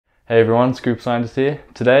Hey everyone, Scoop Scientist here.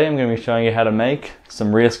 Today I'm going to be showing you how to make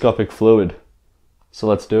some rheoscopic fluid. So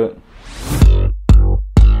let's do it.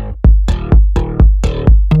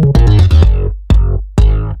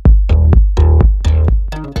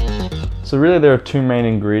 So really there are two main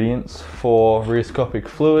ingredients for rheoscopic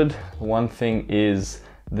fluid. One thing is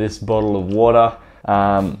this bottle of water.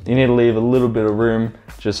 You need to leave a little bit of room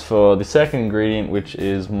just for the second ingredient, which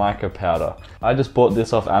is mica powder. I just bought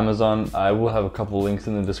this off Amazon. I will have a couple links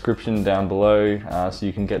in the description down below so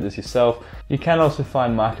you can get this yourself. You can also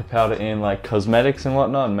find mica powder in like cosmetics and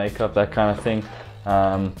whatnot, and makeup, that kind of thing.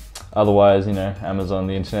 Otherwise, you know, Amazon,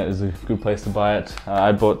 the internet is a good place to buy it.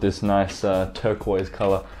 I bought this nice turquoise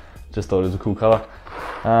color. Just thought it was a cool color.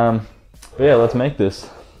 But yeah, let's make this.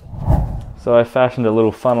 So I fashioned a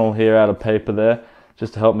little funnel here out of paper there,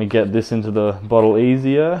 just to help me get this into the bottle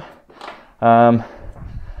easier. But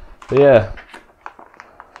yeah,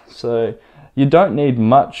 so you don't need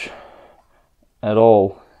much at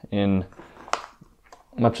all in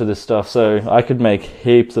much of this stuff. So I could make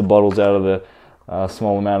heaps of bottles out of the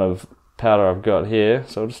small amount of powder I've got here.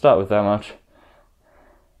 So I'll just start with that much.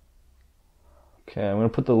 Okay, I'm going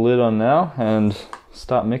to put the lid on now and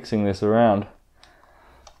start mixing this around.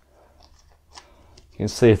 You can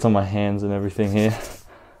see it's on my hands and everything here.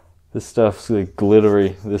 This stuff's like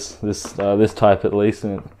glittery, this type at least,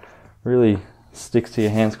 and it really sticks to your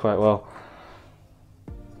hands quite well.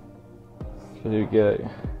 So here we go.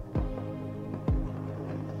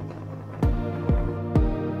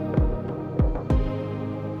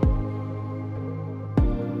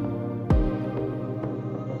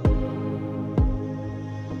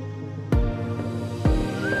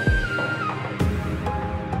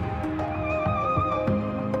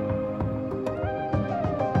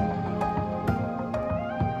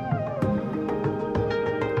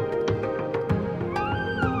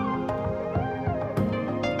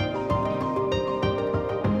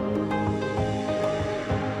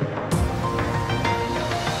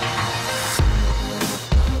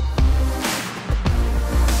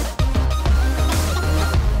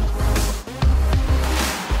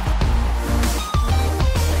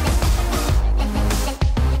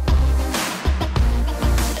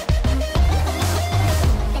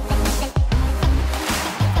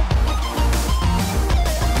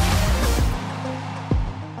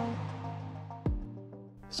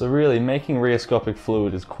 So really, making rheoscopic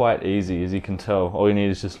fluid is quite easy, as you can tell. All you need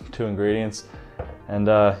is just two ingredients, and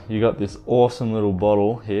you got this awesome little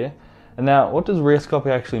bottle here. And now, what does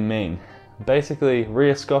rheoscopic actually mean? Basically,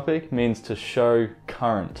 rheoscopic means to show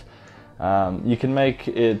current. You can make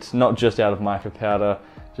it not just out of mica powder.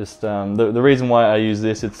 Just the reason why I use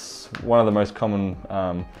this, it's one of the most common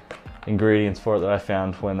ingredients for it that I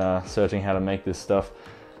found when searching how to make this stuff.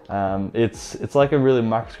 It's like a really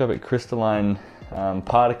microscopic crystalline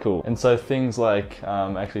particle, and so things like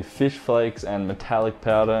actually fish flakes and metallic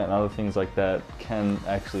powder and other things like that can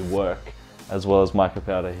actually work, as well as mica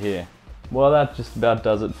powder here. Well, that just about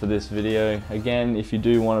does it for this video. Again, if you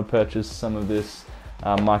do want to purchase some of this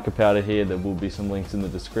mica powder here, there will be some links in the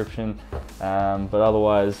description. But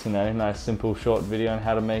otherwise, you know, nice simple short video on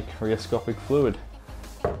how to make rheoscopic fluid.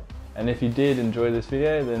 And if you did enjoy this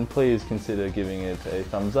video, then please consider giving it a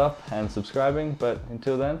thumbs up and subscribing. But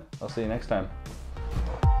until then, I'll see you next time.